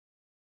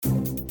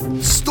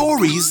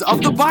Stories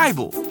of the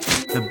Bible.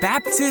 The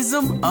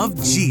baptism of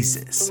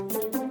Jesus.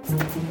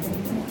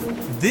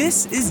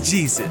 This is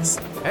Jesus,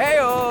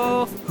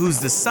 Heyo! who's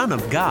the Son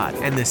of God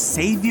and the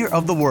Savior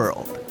of the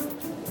world.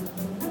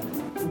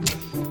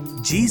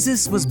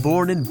 Jesus was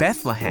born in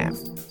Bethlehem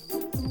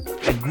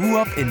and grew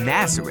up in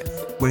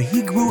Nazareth, where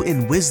he grew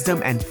in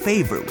wisdom and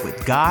favor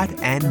with God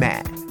and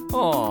man.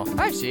 Oh,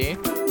 I see.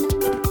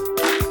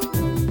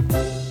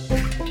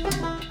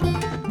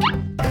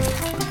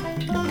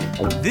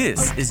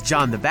 This is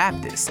John the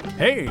Baptist.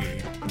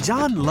 Hey,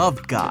 John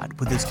loved God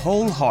with his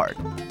whole heart,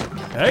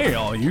 hey,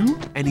 all you.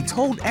 and he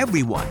told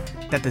everyone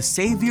that the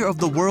Savior of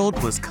the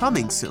world was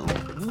coming soon.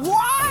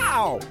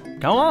 Wow!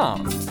 Come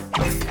on.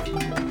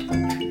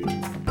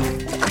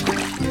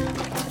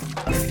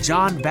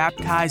 John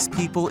baptized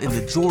people in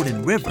the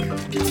Jordan River.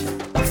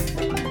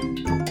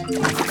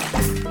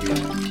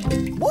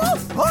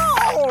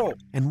 Whoa!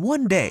 And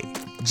one day,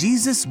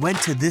 Jesus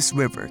went to this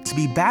river to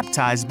be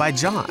baptized by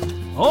John.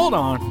 Hold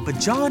on. But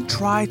John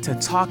tried to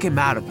talk him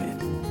out of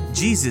it.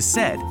 Jesus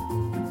said,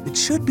 "It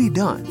should be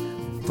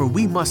done, for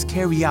we must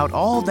carry out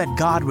all that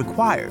God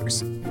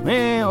requires."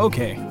 Man,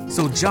 okay.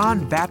 So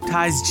John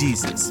baptized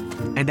Jesus.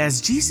 And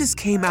as Jesus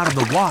came out of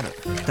the water,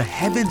 the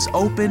heavens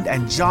opened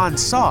and John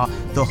saw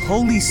the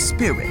Holy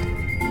Spirit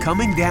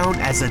coming down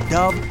as a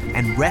dove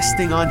and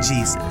resting on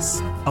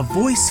Jesus. A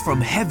voice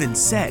from heaven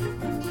said,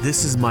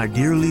 "This is my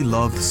dearly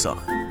loved Son,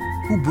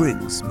 who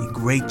brings me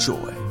great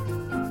joy."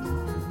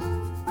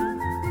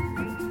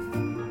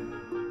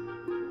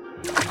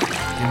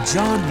 And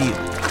John knew,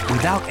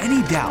 without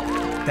any doubt,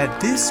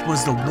 that this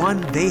was the one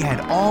they had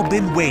all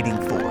been waiting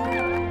for.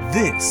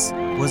 This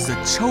was the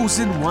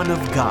chosen one of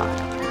God,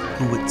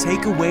 who would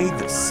take away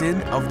the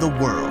sin of the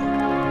world.